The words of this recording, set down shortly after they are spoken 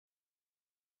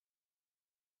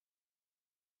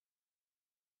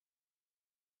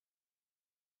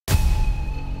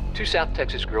2 South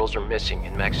Texas girls are missing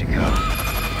in Mexico.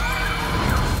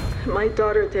 My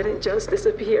daughter didn't just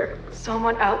disappear.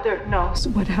 Someone out there knows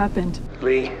what happened.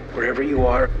 Lee, wherever you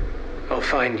are, I'll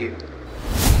find you.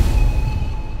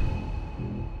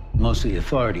 Most of the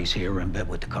authorities here are in bed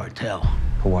with the cartel.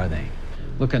 Who are they?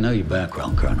 Look, I know your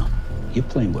background, Colonel. You're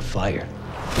playing with fire.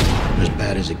 As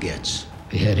bad as it gets.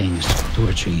 Beheadings,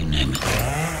 torture, you name it.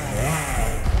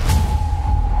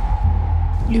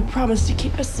 You promised to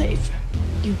keep us safe.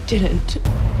 You didn't.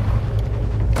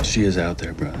 She is out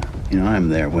there, brother. You know, I'm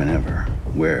there whenever,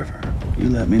 wherever. You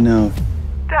let me know.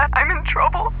 Dad, I'm in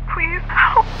trouble. Please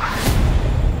help.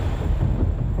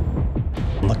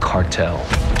 The cartel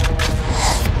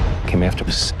came after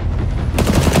us.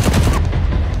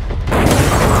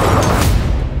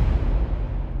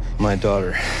 My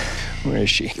daughter, where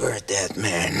is she? You're a dead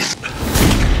man.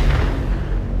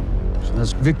 So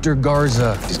that's Victor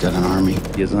Garza. He's got an army.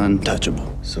 He is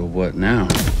untouchable. So what now?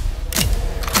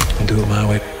 I'll do it my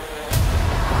way.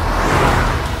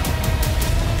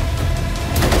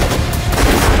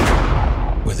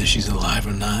 Whether she's alive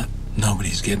or not,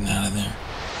 nobody's getting out of there.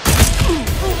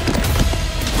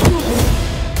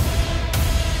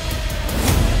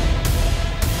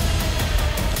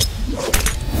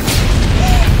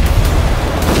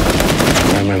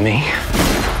 Remember me?